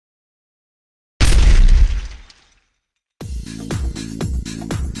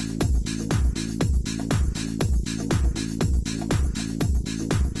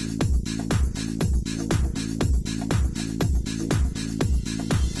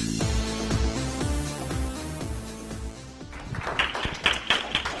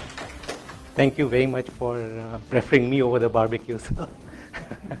Thank you very much for preferring me over the barbecues.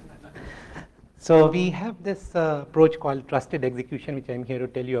 So we have this approach called trusted execution, which I'm here to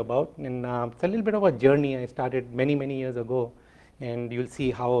tell you about. And it's a little bit of a journey I started many, many years ago. And you'll see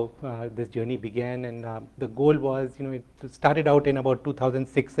how this journey began. And the goal was, it started out in about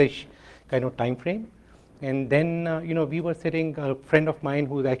 2006-ish kind of time frame. And then, we were sitting, a friend of mine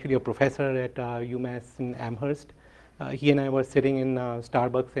who's actually a professor at UMass in Amherst, he and I were sitting in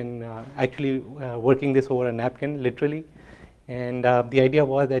Starbucks and actually working this over a napkin, literally. And the idea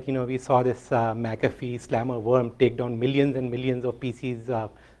was that, we saw this McAfee slammer worm take down millions and millions of PCs.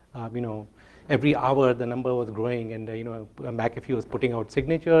 Every hour the number was growing, and McAfee was putting out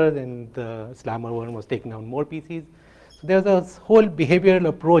signatures, and the slammer worm was taking down more PCs. So there's a whole behavioral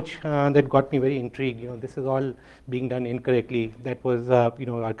approach that got me very intrigued. This is all being done incorrectly. That was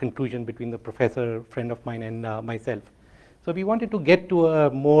our conclusion between the professor, friend of mine, and myself. So we wanted to get to a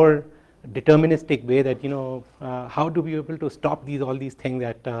more deterministic way that how do we be able to stop all these things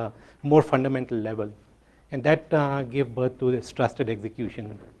at a more fundamental level, and that gave birth to this trusted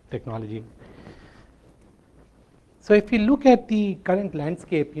execution technology. So if you look at the current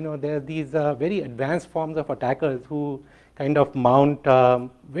landscape, there are these very advanced forms of attackers who kind of mount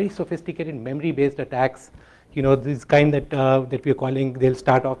very sophisticated memory-based attacks. This kind that we are calling, they'll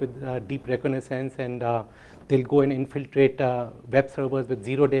start off with deep reconnaissance, and they'll go and infiltrate web servers with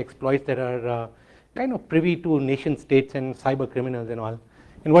zero-day exploits that are kind of privy to nation states and cyber criminals and all.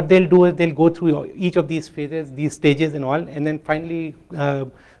 And what they'll do is they'll go through each of these phases, these stages and all, and then finally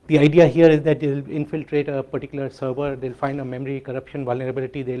the idea here is that they'll infiltrate a particular server, they'll find a memory corruption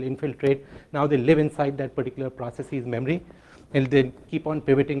vulnerability, they'll infiltrate. Now they live inside that particular process's memory, and they'll keep on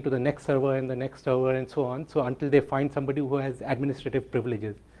pivoting to the next server and the next server and so on, so until they find somebody who has administrative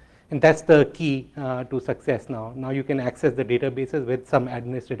privileges. And that's the key to success now. Now you can access the databases with some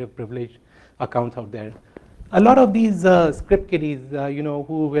administrative privilege accounts out there. A lot of these script kiddies,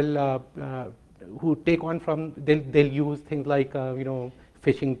 who take on from, they'll use things like,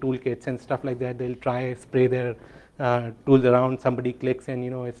 phishing toolkits and stuff like that. They'll try spray their tools around, somebody clicks, and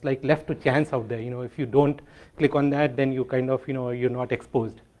it's like left to chance out there. If you don't click on that, then you kind of, you're not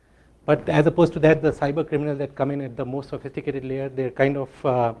exposed. But as opposed to that, the cyber criminals that come in at the most sophisticated layer, they're kind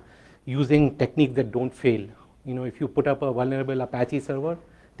of using techniques that don't fail. If you put up a vulnerable Apache server,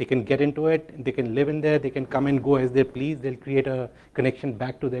 they can get into it, they can live in there, they can come and go as they please, they'll create a connection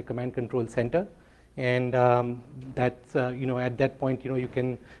back to their command control center. And that's, at that point, you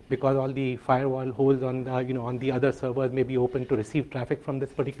can, because all the firewall holes on, on the other servers may be open to receive traffic from this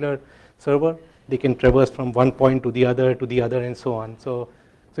particular server, they can traverse from one point to the other, and so on. So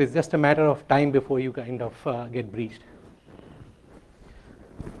it's just a matter of time before you kind of get breached.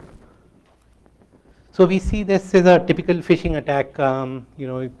 So we see this is a typical phishing attack.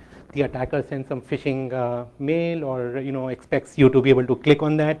 The attacker sends some phishing mail, or expects you to be able to click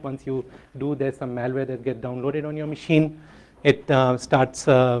on that. Once you do, there's some malware that gets downloaded on your machine. It starts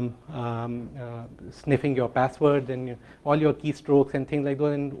sniffing your passwords and all your keystrokes and things like that.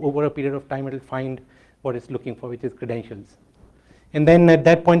 And over a period of time, it'll find what it's looking for, which is credentials. And then at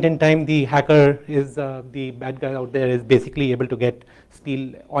that point in time, the hacker is the bad guy out there is basically able to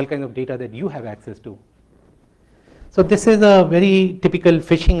steal all kinds of data that you have access to. So this is a very typical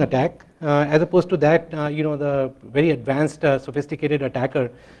phishing attack. As opposed to that, the very advanced, sophisticated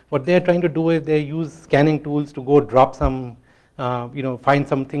attacker, what they're trying to do is they use scanning tools to go drop some, find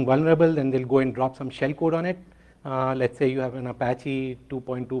something vulnerable, then they'll go and drop some shellcode on it. Let's say you have an Apache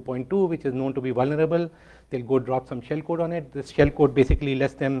 2.2.2, which is known to be vulnerable. They'll go drop some shellcode on it. This shellcode basically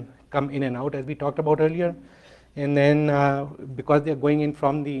lets them come in and out, as we talked about earlier. And then because they're going in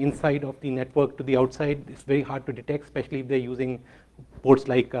from the inside of the network to the outside, it's very hard to detect, especially if they're using ports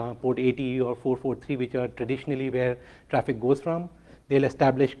like port 80 or 443, which are traditionally where traffic goes from. They'll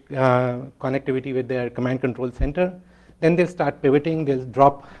establish connectivity with their command control center. Then they'll start pivoting. They'll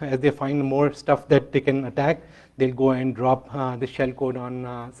drop, as they find more stuff that they can attack, they'll go and drop the shellcode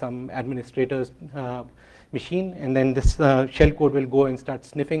on some administrator's machine. And then this shellcode will go and start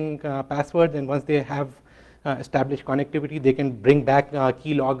sniffing passwords. And once they have established connectivity, they can bring back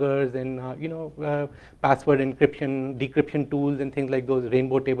keyloggers and password encryption, decryption tools, and things like those,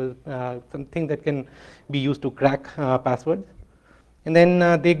 rainbow tables, something that can be used to crack passwords. And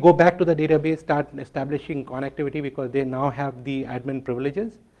then they go back to the database, start establishing connectivity because they now have the admin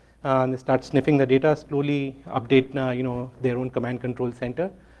privileges. They start sniffing the data, slowly update their own command control center.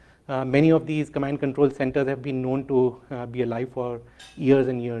 Many of these command control centers have been known to be alive for years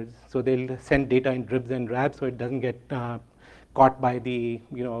and years. So they'll send data in dribs and drabs so it doesn't get caught by the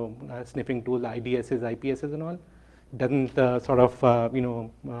sniffing tool, IDSs, IPSs and all. doesn't sort of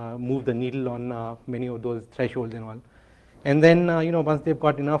move the needle on many of those thresholds and all. And then once they've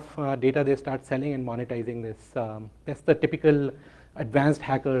got enough data, they start selling and monetizing this. That's the typical advanced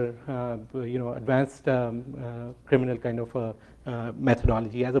hacker, advanced criminal kind of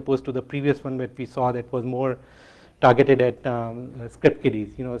methodology, as opposed to the previous one that we saw that was more targeted at script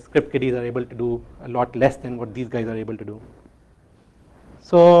kiddies. Script kiddies are able to do a lot less than what these guys are able to do.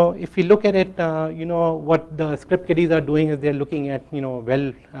 So if we look at it, what the script kiddies are doing is they're looking at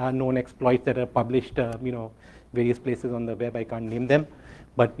well-known exploits that are published, various places on the web. I can't name them,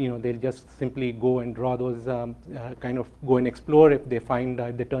 but they'll just simply go and draw those, kind of go and explore. If they find,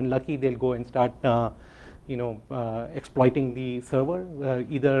 if they turn lucky, they'll go and start exploiting the server,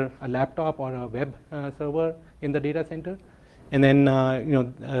 either a laptop or a web server in the data center. And then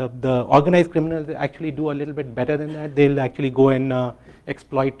the organized criminals actually do a little bit better than that. They'll actually go and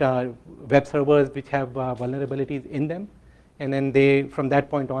exploit web servers which have vulnerabilities in them, and then they, from that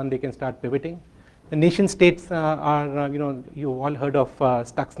point on, they can start pivoting. The nation states are, you've all heard of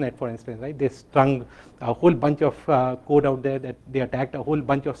Stuxnet, for instance, right? They strung a whole bunch of code out there that they attacked a whole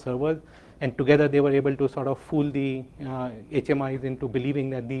bunch of servers, and together they were able to sort of fool the HMIs into believing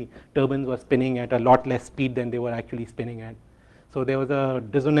that the turbines were spinning at a lot less speed than they were actually spinning at. So there was a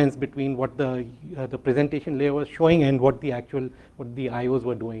dissonance between what the presentation layer was showing and what the IOs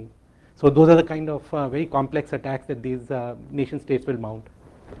were doing. So those are the kind of very complex attacks that these nation states will mount.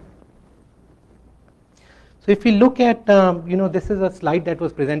 So if we look at, this is a slide that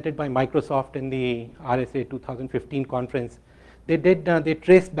was presented by Microsoft in the RSA 2015 conference. They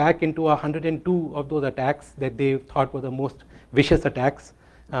traced back into 102 of those attacks that they thought were the most vicious attacks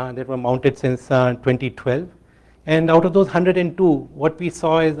that were mounted since 2012. And out of those 102, what we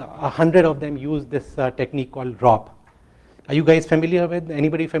saw is 100 of them used this technique called ROP. Are you guys familiar with,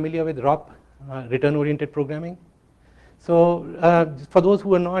 anybody familiar with ROP, return-oriented programming? So for those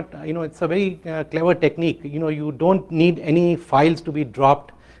who are not, it's a very clever technique. You don't need any files to be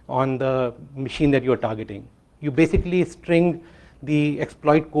dropped on the machine that you're targeting. You basically string the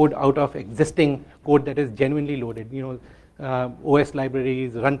exploit code out of existing code that is genuinely loaded. OS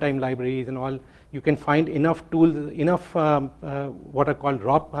libraries, runtime libraries and all. You can find enough tools, enough what are called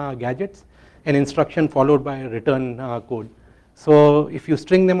ROP gadgets, an instruction followed by a return code. So if you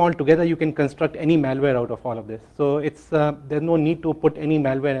string them all together, you can construct any malware out of all of this. So it's there's no need to put any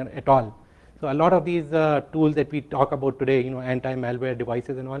malware at all. So a lot of these tools that we talk about today, anti-malware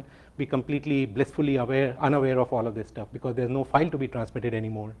devices and all, be completely blissfully unaware of all of this stuff because there's no file to be transmitted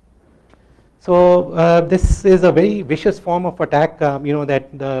anymore. So this is a very vicious form of attack, that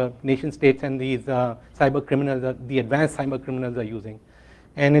the nation states and these cyber criminals, the advanced cyber criminals are using.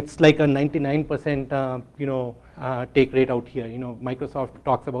 And it's like a 99% take rate out here. Microsoft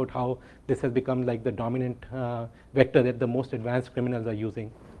talks about how this has become like the dominant vector that the most advanced criminals are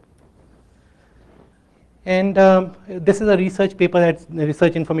using. And this is a research paper, that's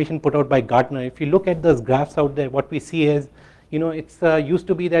research information put out by Gartner. If you look at those graphs out there, what we see is, it's used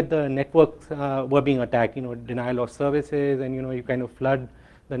to be that the networks were being attacked, denial of services, and you kind of flood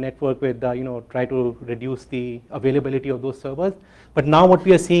the network with, try to reduce the availability of those servers. But now what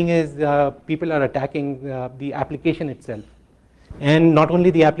we are seeing is people are attacking the application itself. And not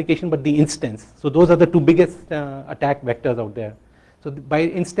only the application, but the instance. So those are the two biggest attack vectors out there. So by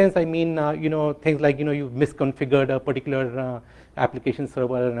instance, I mean, things like, you've misconfigured a particular application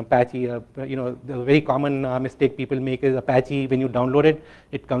server in Apache. The very common mistake people make is Apache, when you download it,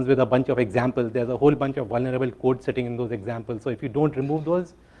 it comes with a bunch of examples. There's a whole bunch of vulnerable code sitting in those examples. So if you don't remove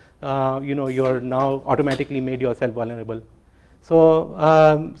those, you're now automatically made yourself vulnerable. So,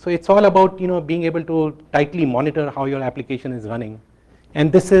 so it's all about, being able to tightly monitor how your application is running.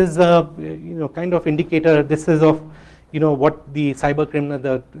 And this is, kind of indicator, this is of, what the cyber criminal,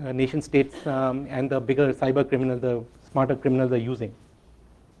 the nation states and the bigger cyber criminals, the smarter criminals are using.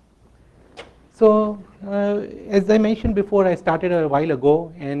 So as I mentioned before, I started a while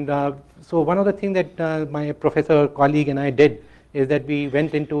ago, and so one of the things that my professor colleague and I did is that we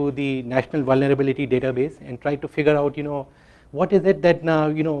went into the National Vulnerability Database and tried to figure out, what is it that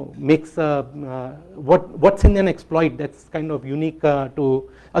makes what's in an exploit that's kind of unique to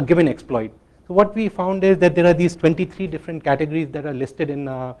a given exploit. So what we found is that there are these 23 different categories that are listed in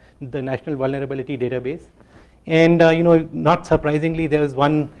the National Vulnerability Database. And not surprisingly, there is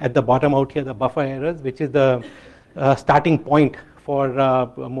one at the bottom out here, the buffer errors, which is the starting point for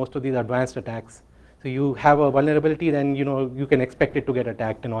most of these advanced attacks. So you have a vulnerability, then you can expect it to get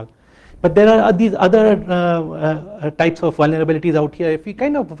attacked and all. But there are these other types of vulnerabilities out here. If we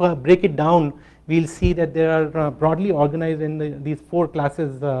kind of break it down, we'll see that they are broadly organized in these 4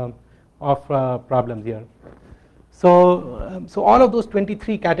 classes of problems here. So all of those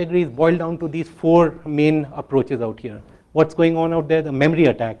 23 categories boil down to these 4 main approaches out here. What's going on out there? The memory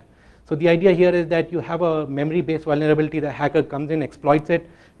attack. So the idea here is that you have a memory-based vulnerability. The hacker comes in, exploits it.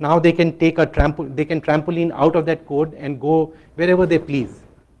 Now they can take a trampoline out of that code and go wherever they please.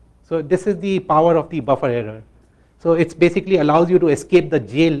 So this is the power of the buffer error. So it's basically allows you to escape the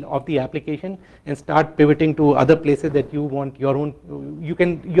jail of the application and start pivoting to other places that you want your own.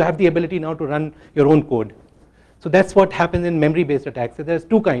 You have the ability now to run your own code. So that's what happens in memory-based attacks. So there's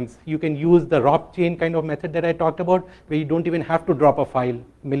 2 kinds. You can use the ROP chain kind of method that I talked about, where you don't even have to drop a file,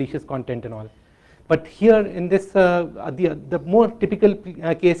 malicious content and all. But here in this, the more typical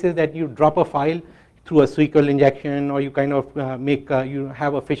case is that you drop a file through a SQL injection, or you kind of you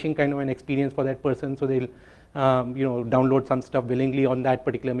have a phishing kind of an experience for that person, so they'll download some stuff willingly on that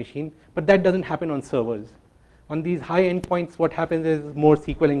particular machine. But that doesn't happen on servers. On these high endpoints, what happens is more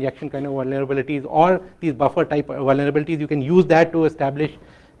SQL injection kind of vulnerabilities, or these buffer type vulnerabilities. You can use that to establish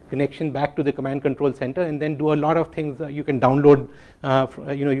connection back to the command control center, and then do a lot of things. You can download,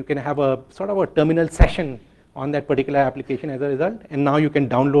 you can have a sort of a terminal session on that particular application as a result, and now you can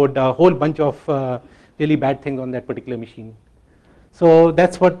download a whole bunch of really bad things on that particular machine. So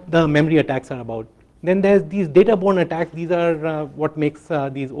that's what the memory attacks are about. Then there's these data-borne attacks. These are what makes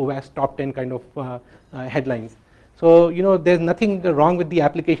these OWASP top 10 kind of headlines. So there's nothing wrong with the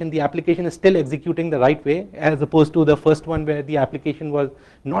application. The application is still executing the right way, as opposed to the first one where the application was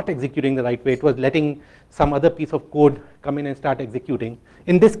not executing the right way. It was letting some other piece of code come in and start executing.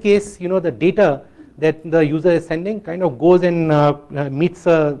 In this case, the data that the user is sending kind of goes and meets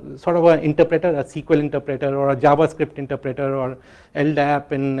a sort of an interpreter, a SQL interpreter or a JavaScript interpreter or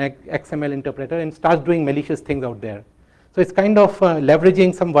LDAP and XML interpreter, and starts doing malicious things out there. So it's kind of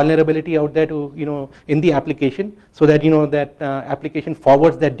leveraging some vulnerability out there to in the application, so that that application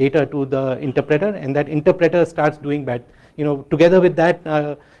forwards that data to the interpreter, and that interpreter starts doing bad. Together with that,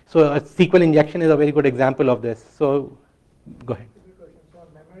 so a SQL injection is a very good example of this. So go ahead.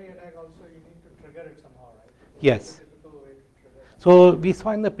 Yes. So we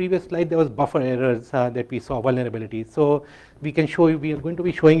saw in the previous slide there was buffer errors that we saw, vulnerabilities. So we are going to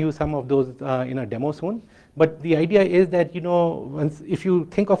be showing you some of those in a demo soon. But the idea is that if you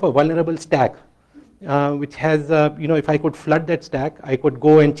think of a vulnerable stack, which has if I could flood that stack, I could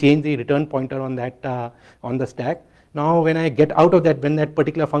go and change the return pointer on that on the stack. Now when I get out of that, when that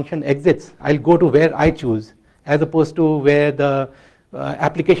particular function exits, I'll go to where I choose, as opposed to where the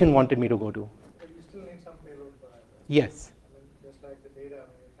application wanted me to go to. Yes. Just like the data,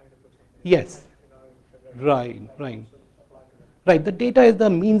 you're trying to put something. Yes. Right. The data is the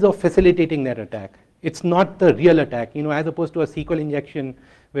means of facilitating that attack. It's not the real attack. As opposed to a SQL injection,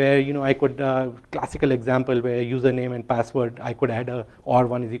 where I could classical example where username and password, I could add a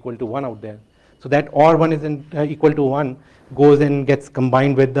or1 is equal to 1 out there. So that or1 is equal to 1 goes and gets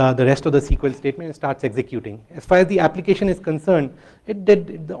combined with the rest of the SQL statement and starts executing. As far as the application is concerned, it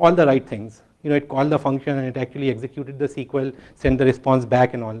did all the right things. It called the function and it actually executed the SQL, sent the response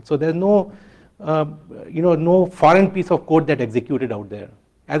back and all. So there's no, no foreign piece of code that executed out there,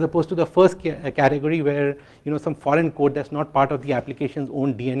 as opposed to the first category where some foreign code that's not part of the application's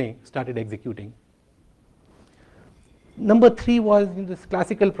own DNA started executing. Number 3 was this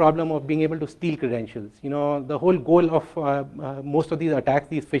classical problem of being able to steal credentials. The whole goal of most of these attacks,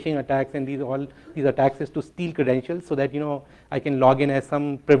 these phishing attacks and these attacks is to steal credentials, so that I can log in as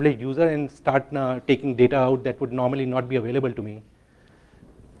some privileged user and start taking data out that would normally not be available to me.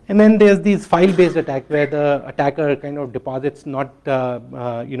 And then there's these file-based attacks where the attacker kind of deposits not shell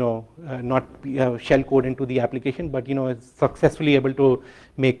code into the application, but is successfully able to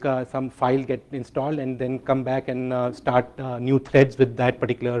make some file get installed and then come back and start new threads with that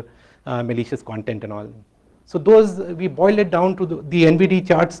particular malicious content and all. So those, we boiled it down to the NVD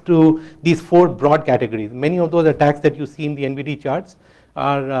charts to these 4 broad categories. Many of those attacks that you see in the NVD charts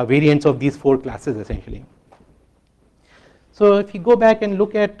are variants of these 4 classes essentially. So if you go back and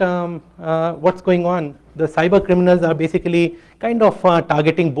look at what's going on, the cyber criminals are basically kind of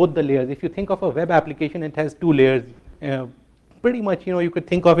targeting both the layers. If you think of a web application, it has 2 layers. Pretty much, you could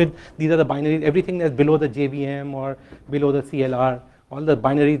think of it, these are the binaries, everything that's below the JVM or below the CLR, all the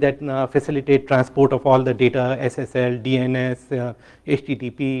binaries that facilitate transport of all the data, SSL, DNS,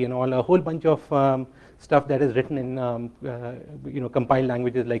 HTTP, and all, a whole bunch of stuff that is written in compiled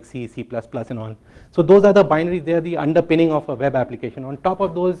languages like C, C++, and all. So those are the binaries. They are the underpinning of a web application. On top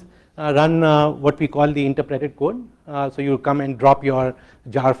of those run what we call the interpreted code. So you come and drop your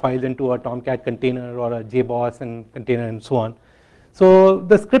jar files into a Tomcat container or a JBoss and container and so on. So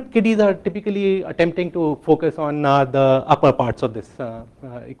the script kiddies are typically attempting to focus on the upper parts of this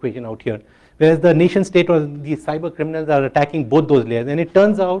equation out here, Whereas the nation state or these cyber criminals are attacking both those layers. And it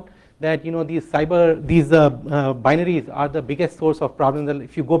turns out that these binaries are the biggest source of problems.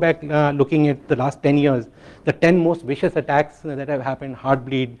 If you go back looking at the last 10 years, the 10 most vicious attacks that have happened,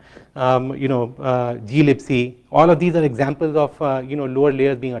 Heartbleed, glibc, all of these are examples of lower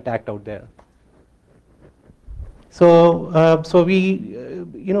layers being attacked out there. So we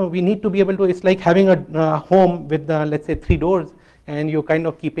need to be able to. It's like having a home with let's say 3 doors, and you're kind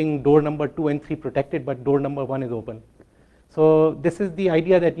of keeping door number 2 and 3 protected, but door number 1 is open. So this is the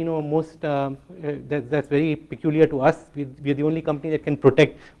idea that most that's very peculiar to us. We're the only company that can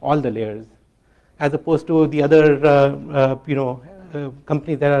protect all the layers, as opposed to the other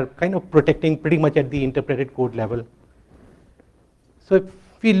companies that are kind of protecting pretty much at the interpreted code level. So if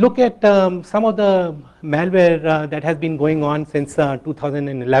we look at some of the malware that has been going on since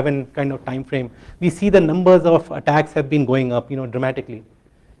 2011 kind of time frame, we see the numbers of attacks have been going up dramatically.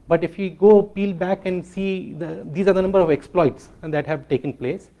 But if you go peel back and see, these are the number of exploits that have taken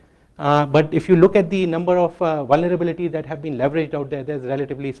place. But if you look at the number of vulnerabilities that have been leveraged out there, there's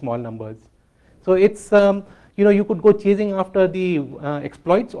relatively small numbers. So it's, you could go chasing after the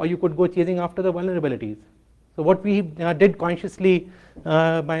exploits, or you could go chasing after the vulnerabilities. So what we did consciously,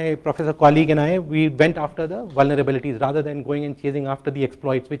 my professor colleague and I, we went after the vulnerabilities rather than going and chasing after the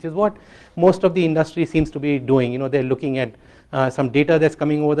exploits, which is what most of the industry seems to be doing. They're looking at some data that's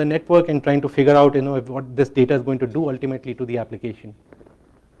coming over the network and trying to figure out what this data is going to do ultimately to the application.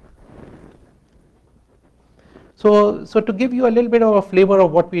 So to give you a little bit of a flavor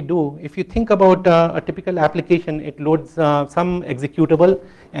of what we do, if you think about a typical application, it loads some executable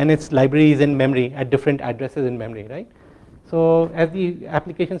and its libraries in memory at different addresses in memory, right? So as the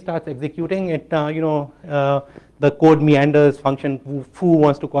application starts executing, it the code meanders. Function foo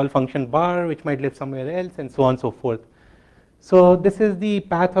wants to call function bar, which might live somewhere else, and so on and so forth. So this is the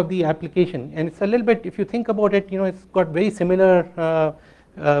path of the application, and it's a little bit, if you think about it, it's got very similar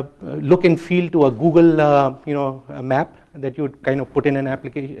look and feel to a Google a map that you would kind of put in an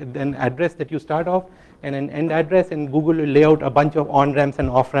application, an address that you start off and an end address, and Google will lay out a bunch of on ramps and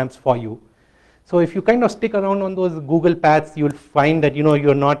off ramps for you. So if you kind of stick around on those Google paths, you'll find that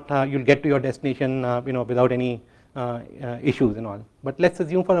you're not you'll get to your destination without any issues and all. But let's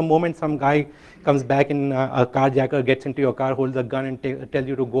assume for a moment some guy comes back and a carjacker gets into your car, holds a gun, and tells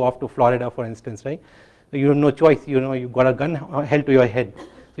you to go off to Florida, for instance, right? So you have no choice, you've got a gun held to your head.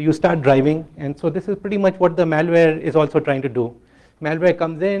 So you start driving, and so this is pretty much what the malware is also trying to do. Malware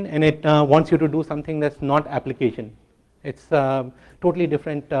comes in and it wants you to do something that's not application. It's totally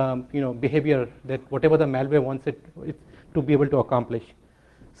different behavior that whatever the malware wants it to be able to accomplish.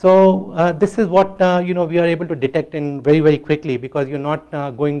 So this is what we are able to detect in very, very quickly, because you're not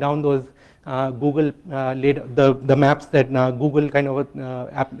going down those Google the maps that Google kind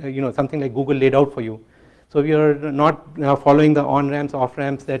of something like Google laid out for you. So we are not following the on ramps, off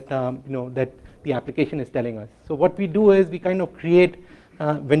ramps that that the application is telling us. So what we do is we kind of create,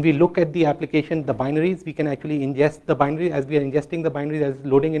 when we look at the application, the binaries, we can actually ingest the binary. As we are ingesting the binaries as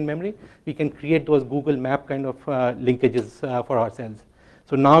loading in memory, we can create those Google map kind of linkages for ourselves.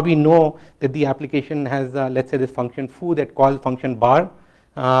 So now we know that the application has, let's say, this function foo that calls function bar.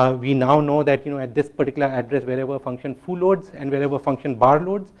 We now know that at this particular address, wherever function foo loads and wherever function bar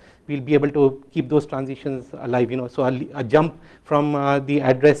loads, we'll be able to keep those transitions alive. So a jump from the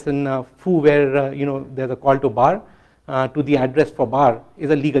address in foo where there's a call to bar to the address for bar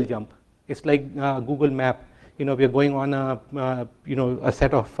is a legal jump. It's like Google Map. We're going on a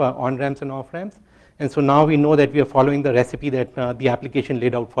set of on ramps and off ramps, and so now we know that we are following the recipe that the application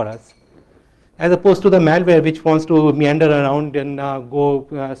laid out for us. As opposed to the malware, which wants to meander around and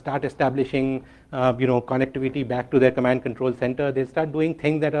start establishing connectivity back to their command control center. They start doing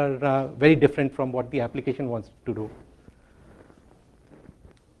things that are very different from what the application wants to do.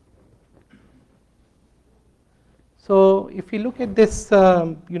 So if you look at this,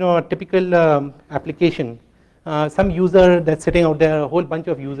 a typical application, some user that's sitting out there, a whole bunch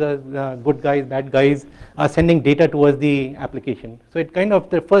of users, good guys, bad guys, are sending data towards the application. So it kind of,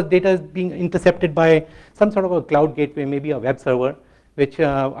 the first data is being intercepted by some sort of a cloud gateway, maybe a web server, which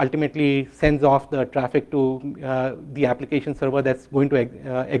ultimately sends off the traffic to the application server that's going to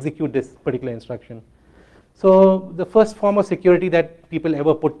execute this particular instruction. So the first form of security that people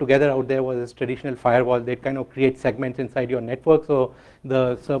ever put together out there was this traditional firewall. They kind of create segments inside your network, so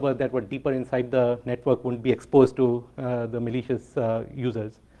the servers that were deeper inside the network wouldn't be exposed to the malicious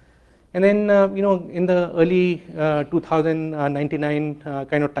users. And then in the early 2099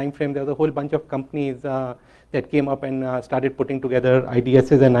 kind of time frame, there was a whole bunch of companies that came up and started putting together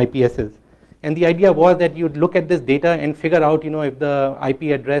IDSs and IPSs. And the idea was that you'd look at this data and figure out, if the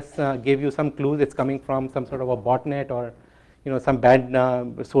IP address gave you some clues, it's coming from some sort of a botnet or, some bad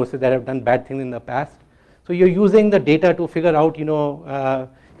sources that have done bad things in the past. So you're using the data to figure out,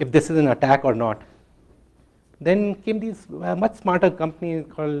 if this is an attack or not. Then came these much smarter companies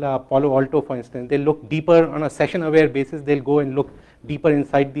called Palo Alto, for instance. They look deeper on a session-aware basis. They'll go and look deeper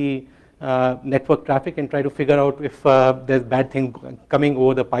inside the network traffic and try to figure out if there's bad thing coming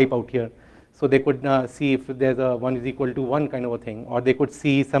over the pipe out here. So they could see if there's a 1 is equal to 1 kind of a thing, or they could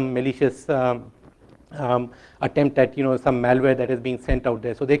see some malicious attempt at some malware that is being sent out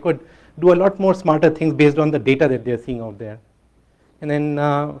there. So they could do a lot more smarter things based on the data that they're seeing out there. And then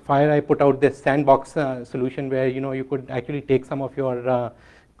FireEye put out this sandbox solution where you could actually take some of your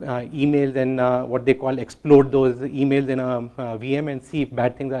emails and what they call explode those emails in a VM and see if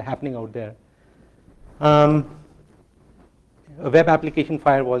bad things are happening out there. A web application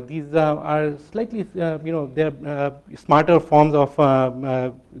firewall. These are slightly, they're smarter forms of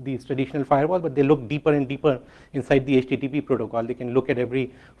these traditional firewalls, but they look deeper and deeper inside the HTTP protocol. They can look at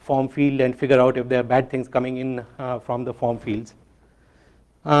every form field and figure out if there are bad things coming in from the form fields.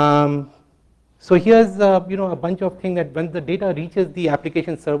 So here's a bunch of things that when the data reaches the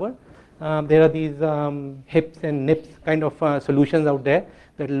application server, there are these HIPs and NIPs kind of solutions out there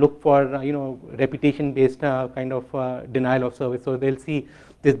that look for reputation based kind of denial of service. So they'll see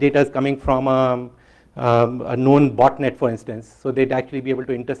this data is coming from a known botnet, for instance. So they'd actually be able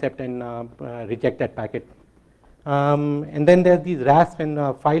to intercept and reject that packet. And then there's these RASP and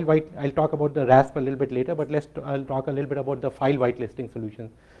file white. I'll talk about the RASP a little bit later, but I'll talk a little bit about the file whitelisting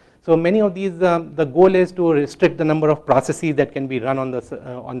solutions. So many of these, the goal is to restrict the number of processes that can be run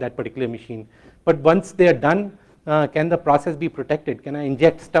on that particular machine. But once they are done, can the process be protected? Can I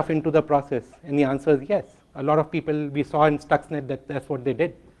inject stuff into the process? And the answer is yes. A lot of people we saw in Stuxnet that's what they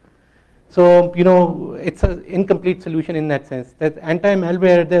did. So it's an incomplete solution in that sense. That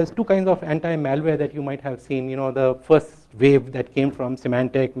anti-malware, there's two kinds of anti-malware that you might have seen. The first wave that came from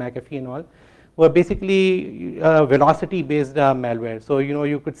Symantec, McAfee and all were basically velocity-based malware. So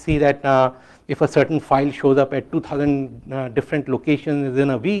you could see that if a certain file shows up at 2,000 different locations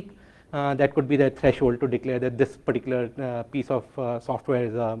in a week, that could be the threshold to declare that this particular piece of software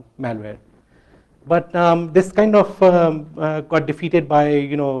is a malware. But this kind of got defeated by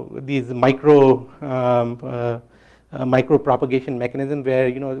these micro propagation mechanism where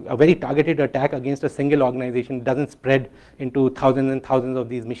a very targeted attack against a single organization doesn't spread into thousands and thousands of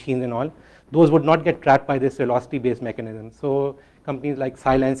these machines and all. Those would not get trapped by this velocity based mechanism. So companies like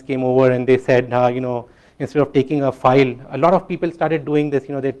Cylance came over and they said instead of taking a file, a lot of people started doing this.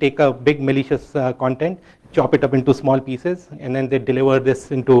 They take a big malicious content, chop it up into small pieces, and then they deliver this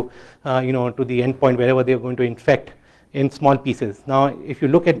into to the endpoint wherever they're going to infect in small pieces. Now if you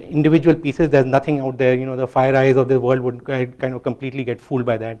look at individual pieces, there's nothing out there. The FireEyes of the world would kind of completely get fooled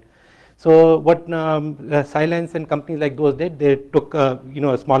by that. So what Cylance and companies like those did, they took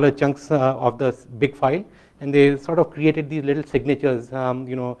smaller chunks of the big file and they sort of created these little signatures,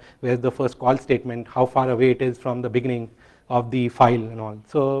 where's the first call statement, how far away it is from the beginning of the file and all.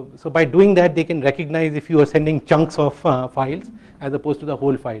 So by doing that, they can recognize if you are sending chunks of files as opposed to the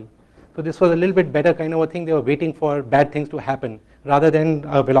whole file. So this was a little bit better kind of a thing. They were waiting for bad things to happen rather than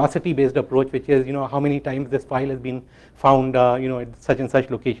a velocity based approach, which is how many times this file has been found at such and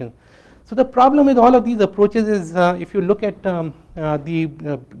such location. So the problem with all of these approaches is if you look at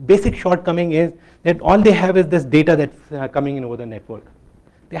the basic shortcoming is that all they have is this data that's coming in over the network.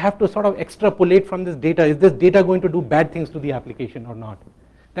 They have to sort of extrapolate from this data. Is this data going to do bad things to the application or not?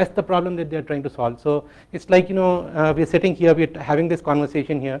 That's the problem that they're trying to solve. So it's like, we're sitting here, we're having this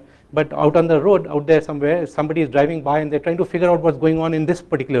conversation here, but out on the road, out there somewhere, somebody is driving by and they're trying to figure out what's going on in this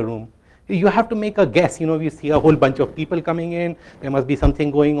particular room. You have to make a guess. We see a whole bunch of people coming in. There must be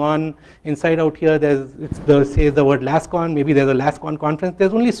something going on inside out here. Says the word LASCON. Maybe there's a LASCON conference.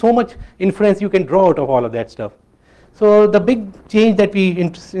 There's only so much inference you can draw out of all of that stuff. So the big change that we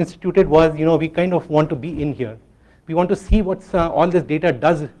instituted was, we kind of want to be in here. We want to see what all this data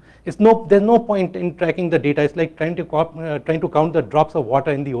does. There's no point in tracking the data. It's like trying to count the drops of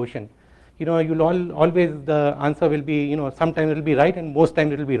water in the ocean. You'll always, the answer will be, sometimes it'll be right and most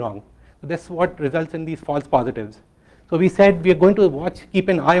times it'll be wrong. So that's what results in these false positives. So we said we are going to keep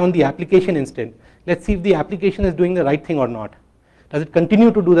an eye on the application instead. Let's see if the application is doing the right thing or not. Does it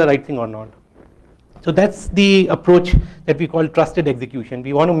continue to do the right thing or not? So that's the approach that we call trusted execution.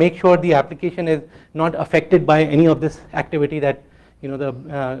 We want to make sure the application is not affected by any of this activity that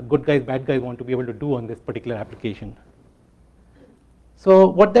the good guys, bad guys want to be able to do on this particular application. So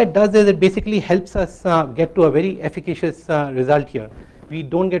what that does is it basically helps us get to a very efficacious result here. we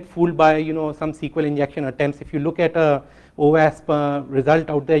don't get fooled by some SQL injection attempts. If you look at a OWASP result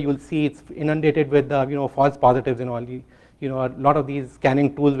out there, you'll see it's inundated with false positives and all. A lot of these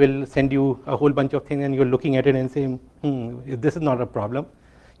scanning tools will send you a whole bunch of things, and you're looking at it and saying, this is not a problem.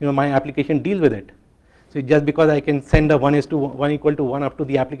 My application deals with it. So just because I can send a 1 equal to 1 up to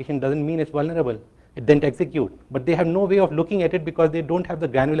the application doesn't mean it's vulnerable. It didn't execute. But they have no way of looking at it because they don't have the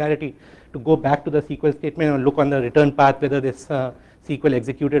granularity to go back to the SQL statement and look on the return path whether this SQL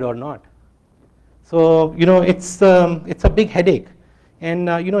executed or not. So it's a big headache, and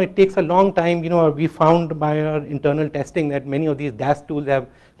it takes a long time. We found by our internal testing that many of these DAS tools have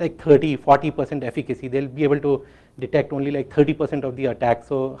like 30-40% efficacy. They'll be able to detect only like 30% of the attack.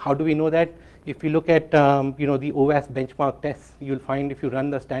 So how do we know that? If you look at the OWASP benchmark tests, you'll find if you run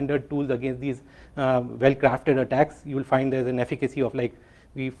the standard tools against these well-crafted attacks, you'll find there's an efficacy of like,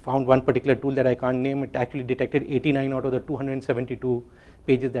 we found one particular tool that I can't name. It actually detected 89 out of the 272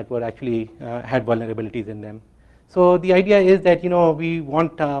 pages that were actually had vulnerabilities in them. So the idea is that we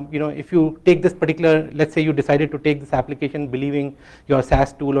want if you take this particular, let's say you decided to take this application believing your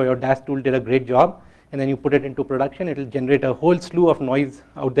SAS tool or your DAS tool did a great job, and then you put it into production, it will generate a whole slew of noise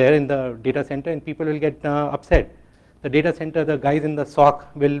out there in the data center, and people will get upset. The data center, the guys in the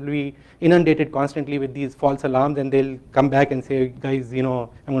SOC will be inundated constantly with these false alarms, and they'll come back and say, guys, I'm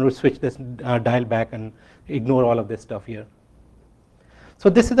going to switch this dial back and ignore all of this stuff here. So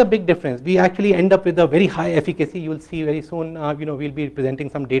this is a big difference. We actually end up with a very high efficacy. You will see very soon, we'll be presenting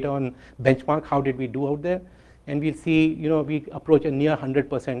some data on benchmark, how did we do out there, and we'll see, we approach a near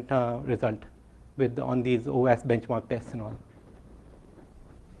 100% result on these OWASP benchmark tests and all.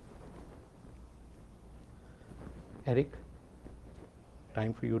 Eric,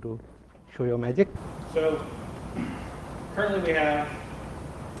 time for you to show your magic. So currently we have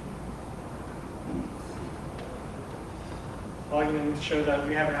logging in to show that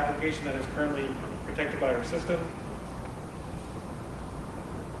we have an application that is currently protected by our system.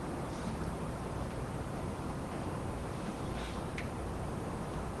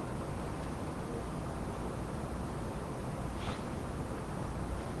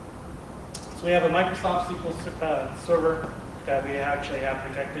 So we have a Microsoft SQL server that we actually have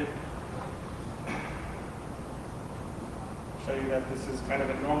protected. Show you that this is kind of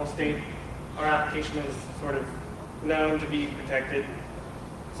a normal state. Our application is sort of known to be protected.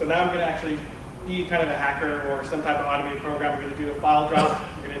 So now I'm going to actually be kind of a hacker or some type of automated program. We're going to do a file drop.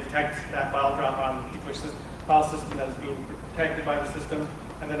 We're going to detect that file drop on a particular file system that is being protected by the system.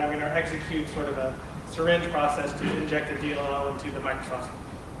 And then I'm going to execute sort of a syringe process to inject a DLL into the Microsoft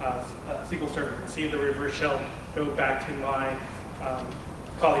SQL Server and see the reverse shell go back to my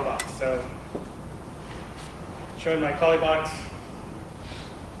Kali box. So showing my Kali box,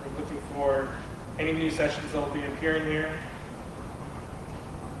 we're looking for any new sessions that will be appearing here.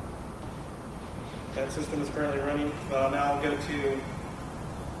 That system is currently running. So now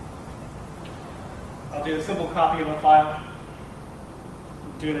I'll do a simple copy of a file,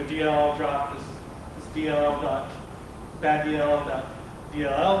 doing a DLL drop. This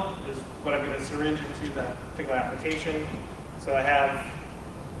DLL.baddll.dll is what I'm going to syringe into that particular application. So I have a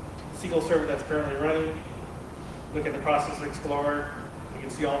SQL server that's currently running. Look at the Process Explorer. You can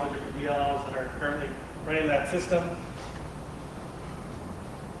see all the different DLLs that are currently running that system.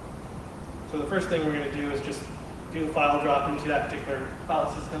 So the first thing we're going to do is just do a file drop into that particular file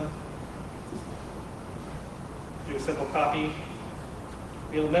system. Do a simple copy.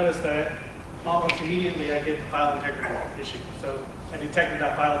 You'll notice that almost immediately I get the file integrity issue. So I detected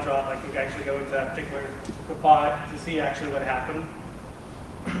that file drop. I can actually go into that particular reply to see actually what happened.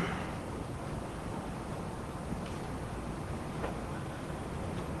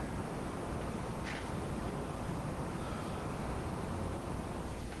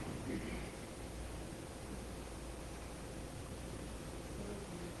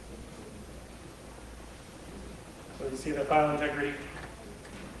 So you see the file integrity.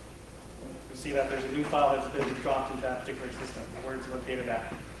 You see that there's a new file that's been dropped into that particular system, where it's located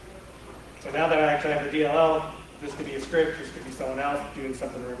at. So now that I actually have the DLL, this could be a script, this could be someone else doing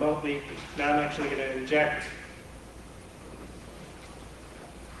something remotely. Now I'm actually going to inject,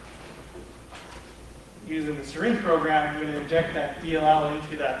 using the syringe program, I'm going to inject that DLL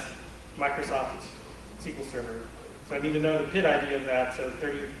into that Microsoft SQL server. So I need to know the PID ID of that, so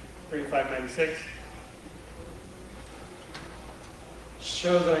 3596.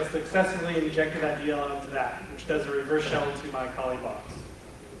 Shows that I successfully injected that DLL into that, which does a reverse shell into my Kali box.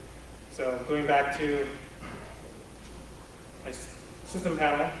 So going back to my system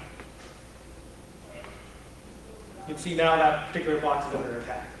panel, you can see now that particular box is under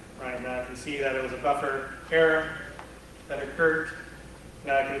attack. Right now, I can see that it was a buffer error that occurred.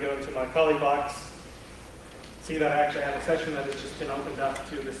 Now I can go into my Kali box, see that I actually have a session that has just been opened up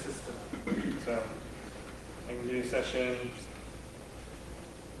to the system. So I can do session.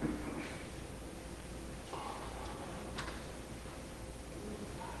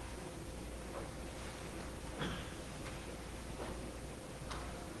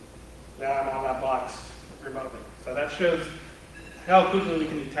 Now I'm on that box remotely. So that shows how quickly we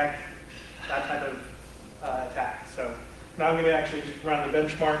can detect that type of attack. So now I'm going to actually just run the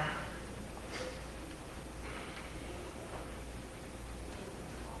benchmark.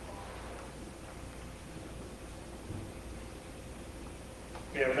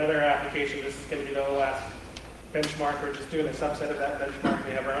 We have another application. This is going to be the OS benchmark. We're just doing a subset of that benchmark.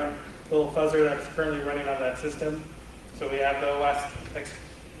 We have our own little fuzzer that's currently running on that system. So we have the OS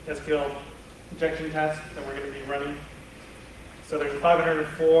SQL injection test that we're going to be running. So there's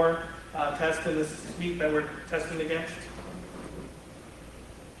 504 tests in this suite that we're testing against.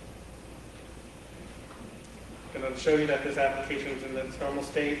 I'm going to show you that this application is in its normal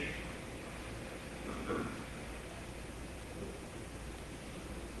state.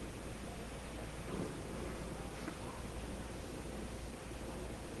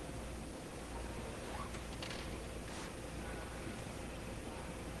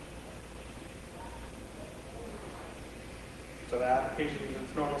 So the application is in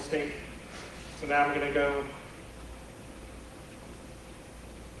its normal state. So now I'm going to go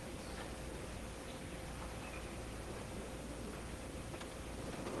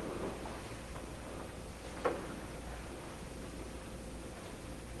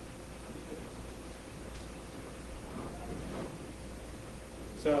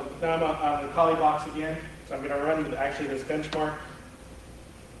So now I'm on the Kali box again. So I'm going to run actually this benchmark.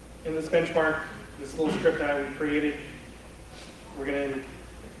 In this benchmark, this little script that we created, we're going to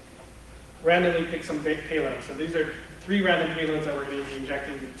randomly pick some payloads. So these are 3 random payloads that we're going to be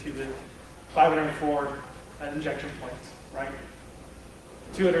injecting to the 504 injection points, right?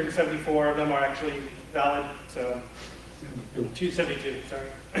 274 of them are actually valid, so 272, sorry.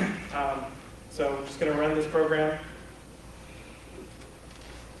 So I'm just going to run this program.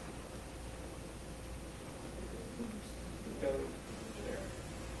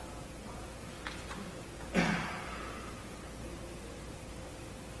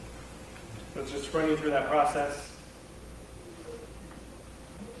 So it's just running through that process.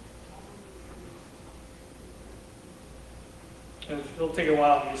 And it'll take a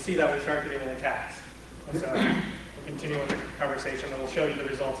while. You see that we start getting attacks. So we'll continue with the conversation, and we'll show you the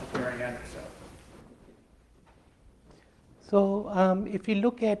results at the very end. So if you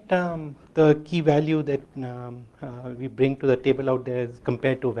look at the key value that we bring to the table out there as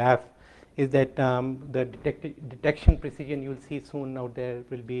compared to WAF, is that the detection precision you'll see soon out there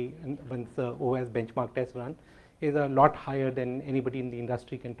will be, once the OS benchmark test run, is a lot higher than anybody in the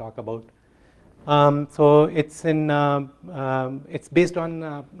industry can talk about. So it's it's based on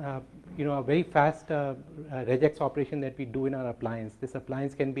a very fast regex operation that we do in our appliance. This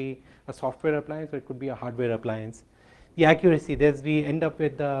appliance can be a software appliance or it could be a hardware appliance. The accuracy, we end up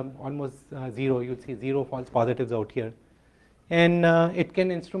with almost 0. You'll see 0 false positives out here. And it can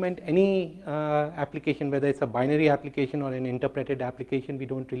instrument any application, whether it's a binary application or an interpreted application. We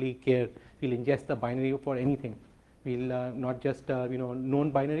don't really care. We'll ingest the binary for anything. We'll not just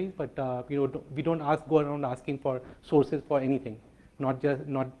known binaries, but we don't go around asking for sources for anything. Not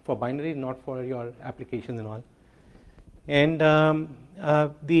for binaries, not for your applications and all. And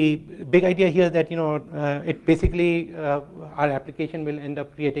the big idea here is that it basically our application will end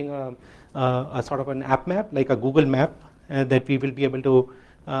up creating a sort of an app map, like a Google map, that we will be able to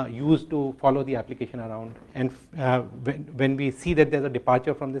use to follow the application around. And when we see that there's a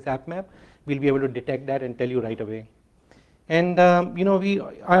departure from this app map, we'll be able to detect that and tell you right away. And we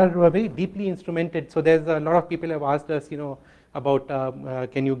are very deeply instrumented. So there's a lot of people have asked us, about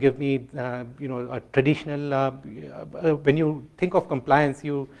can you give me a traditional when you think of compliance,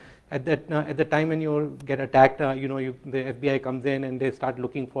 you at the time when you get attacked, the FBI comes in and they start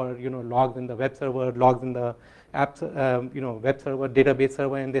looking for logs in the web server, logs in the apps web server, database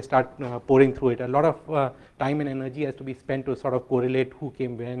server, and they start pouring through it. A lot of time and energy has to be spent to sort of correlate who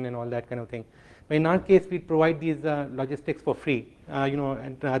came when and all that kind of thing. But in our case, we provide these logistics for free,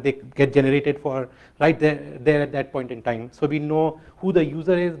 and they get generated for right there at that point in time. So we know who the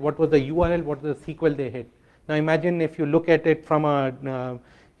user is, what was the URL, what was the SQL they hit. Now imagine if you look at it from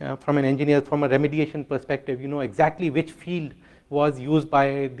from an engineer, from a remediation perspective, you know exactly which field was used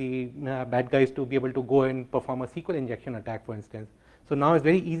by the bad guys to be able to go and perform a SQL injection attack, for instance. So now it's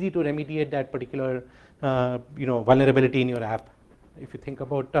very easy to remediate that particular vulnerability in your app. If you think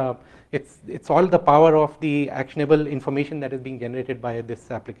about it's all the power of the actionable information that is being generated by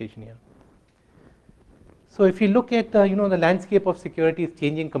this application here. So if you look at the landscape of security is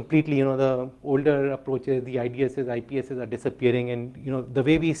changing completely. The older approaches, the IDSs, IPSs are disappearing, and the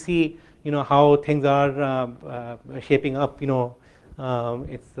way we see how things are shaping up.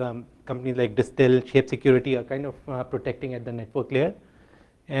 It's companies like Distill, Shape Security are kind of protecting at the network layer,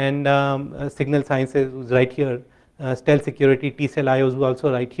 and Signal Sciences, who's right here, Stealth Security, T-Cell IOs, who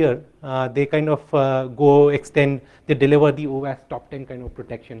also right here. They kind of go extend. They deliver the OWASP top 10 kind of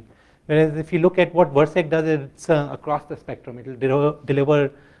protection. Whereas if you look at what Versec does, it's across the spectrum. It will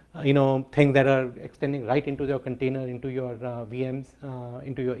deliver things that are extending right into your container, into your VMs,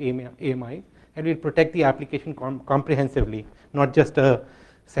 into your AMI, and will protect the application comprehensively, not just a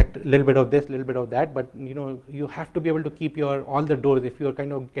little bit of this, little bit of that, but you have to be able to keep all the doors. If you're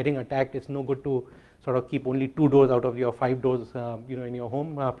kind of getting attacked, it's no good to sort of keep only 2 doors out of your 5 doors in your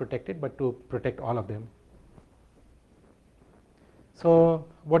home protected, but to protect all of them. So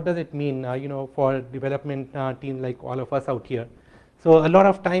what does it mean for development team like all of us out here? So a lot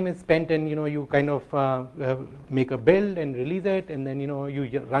of time is spent, and you kind of make a build and release it, and then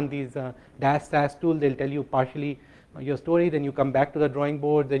you run these dash SAS tools. They'll tell you partially your story, then you come back to the drawing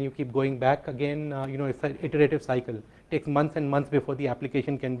board, then you keep going back again. It's an iterative cycle. It takes months and months before the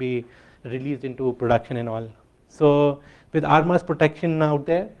application can be released into production and all. So with Arma's protection out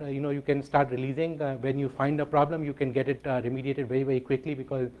there, you can start releasing. When you find a problem, you can get it remediated very, very quickly,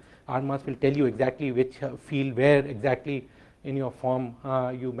 because Armas will tell you exactly which field, where exactly in your form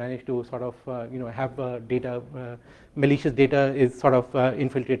you manage to sort of have data, malicious data is sort of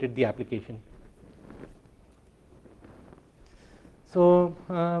infiltrated the application. So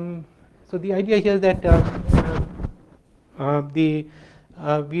so the idea here is that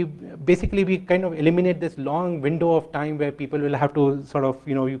we kind of eliminate this long window of time where people will have to sort of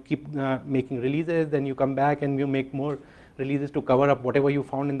you keep making releases, then you come back and you make more releases to cover up whatever you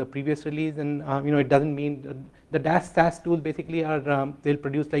found in the previous release, and it doesn't mean the dash SAS tools basically are they'll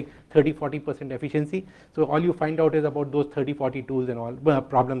produce like 30-40% efficiency. So all you find out is about those 30-40 tools and all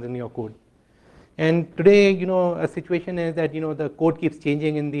problems in your code. And today, a situation is that the code keeps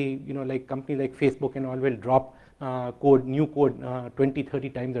changing in the like companies like Facebook and all will drop new code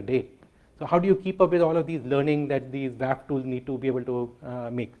 20-30 times a day. So how do you keep up with all of these learning that these WAF tools need to be able to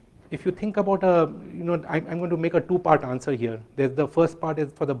make? If you think about I'm going to make a 2-part answer here. There's the first part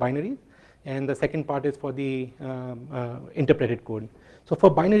is for the binaries, and the second part is for the interpreted code. So for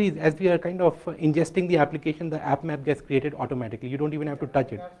binaries, as we are kind of ingesting the application, the app map gets created automatically. You don't even have to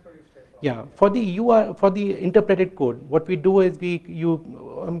touch it. Yeah, for the interpreted code, what we do is we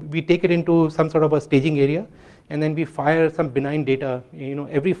take it into some sort of a staging area, and then we fire some benign data.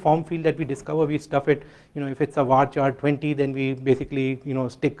 Every form field that we discover, we stuff it. If it's a varchar 20, then we basically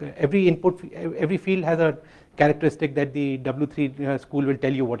stick every input. Every field has a characteristic that the W3 school will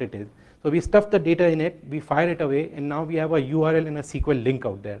tell you what it is. So we stuff the data in it, we fire it away, and now we have a URL and a SQL link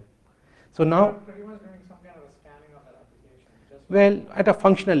out there. So now, pretty much doing some kind of a scanning of that application. Well, at a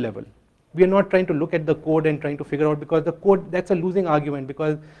functional level. We are not trying to look at the code and trying to figure out, because the code, that's a losing argument,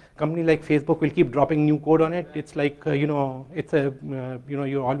 because company like Facebook will keep dropping new code on it. It's like it's a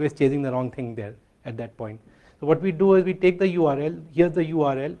you're always chasing the wrong thing there at that point. So what we do is we take the URL, here's the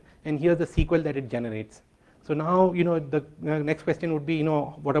URL, and here's the SQL that it generates. So now the next question would be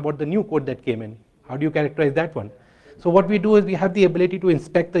what about the new code that came in? How do you characterize that one? So what we do is we have the ability to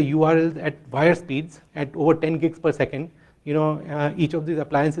inspect the URLs at wire speeds at over 10 gigs per second. Each of these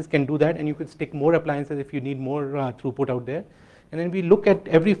appliances can do that, and you could stick more appliances if you need more throughput out there. And then we look at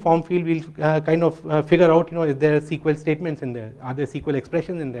every form field. We'll kind of figure out, is there SQL statements in there? Are there SQL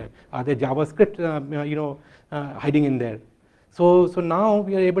expressions in there? Are there JavaScript, hiding in there? So now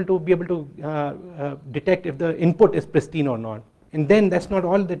we are able to detect if the input is pristine or not. And then that's not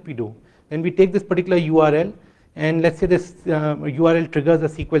all that we do. Then we take this particular URL, and let's say this URL triggers a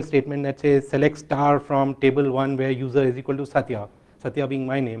SQL statement that says select star from table 1 where user is equal to Satya, Satya being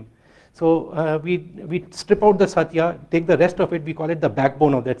my name. So we strip out the Satya, take the rest of it, we call it the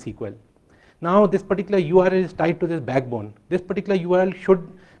backbone of that SQL. Now this particular URL is tied to this backbone. This particular URL should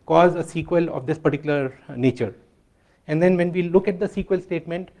cause a SQL of this particular nature. And then when we look at the SQL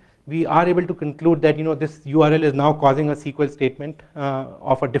statement, we are able to conclude that this URL is now causing a SQL statement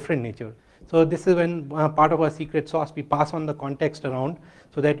of a different nature. So this is when part of our secret sauce, we pass on the context around,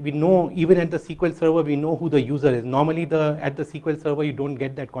 so that we know, even at the SQL server, we know who the user is. Normally at the SQL server, you don't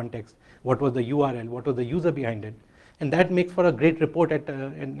get that context. What was the URL? What was the user behind it? And that makes for a great report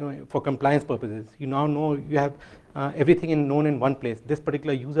for compliance purposes. You now know you have everything in known in one place. This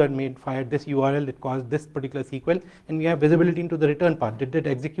particular user fired this URL that caused this particular SQL, and we have visibility into the return path. Did it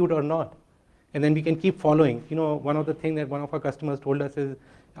execute or not? And then we can keep following. One of the things that one of our customers told us is,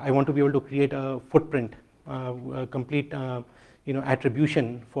 I want to be able to create a footprint, a complete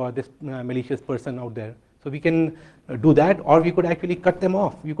attribution for this malicious person out there. So we can do that, or we could actually cut them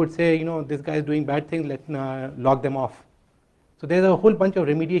off. We could say, this guy is doing bad things, let's log them off. So there's a whole bunch of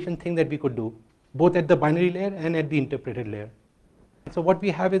remediation things that we could do, both at the binary layer and at the interpreted layer. So what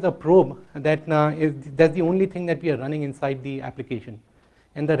we have is a probe that's the only thing that we are running inside the application.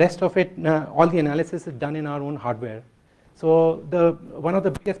 And the rest of it, all the analysis is done in our own hardware. So one of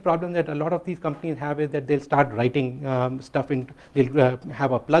the biggest problems that a lot of these companies have is that they'll start writing stuff they'll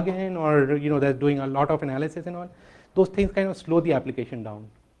have a plugin, or they're doing a lot of analysis and all. Those things kind of slow the application down.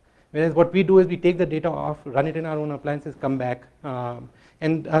 Whereas what we do is we take the data off, run it in our own appliances, come back.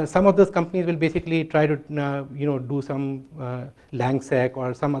 And some of those companies will basically try to do some LASCON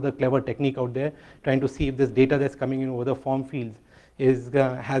or some other clever technique out there, trying to see if this data that's coming in over the form fields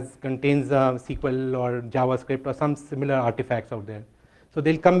contains SQL or JavaScript or some similar artifacts out there. So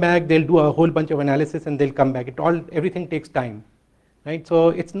they'll come back, they'll do a whole bunch of analysis, and they'll come back. Everything takes time, right? So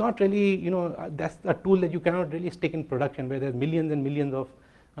it's not really, that's a tool that you cannot really stick in production, where there's millions and millions of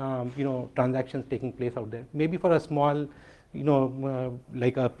transactions taking place out there. Maybe for a small,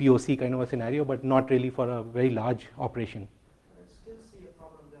 like a POC kind of a scenario, but not really for a very large operation. I still see a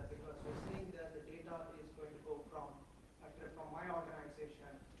problem there, because you're saying that the data is going to go from my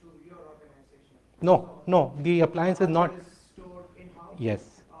organization to your organization. No, the appliance is not. Is stored in-house? Yes.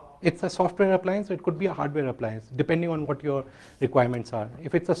 It's a software appliance, so it could be a hardware appliance, depending on what your requirements are.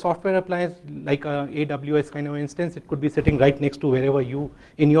 If it's a software appliance, like a AWS kind of instance, it could be sitting right next to wherever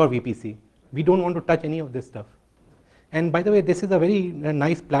in your VPC. We don't want to touch any of this stuff. And by the way, this is a very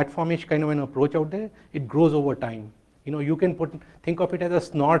nice platformish kind of an approach out there. It grows over time. You can think of it as a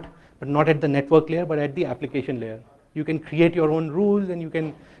snort, but not at the network layer, but at the application layer. You can create your own rules, and you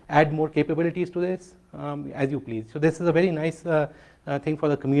can add more capabilities to this as you please. So this is a very nice thing for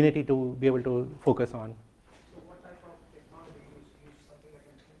the community to be able to focus on. So what type of technology you use something like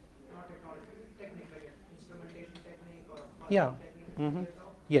not technology, technique, like instrumentation technique or technique?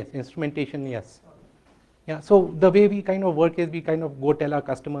 Yes, instrumentation, yes. Yeah, so the way we kind of work is we kind of go tell our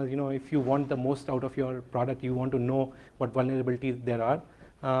customers, if you want the most out of your product, you want to know what vulnerabilities there are,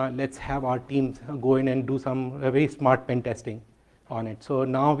 let's have our teams go in and do some very smart pen testing on it. So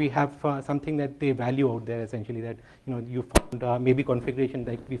now we have something that they value out there, essentially, that you found maybe configuration,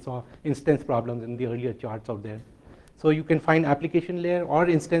 like we saw instance problems in the earlier charts out there. So you can find application layer or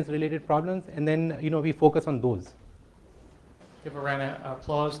instance related problems, and then we focus on those. Give a round of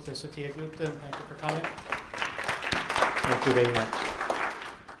applause to Satya Gupta. Thank you for coming. Thank you very much.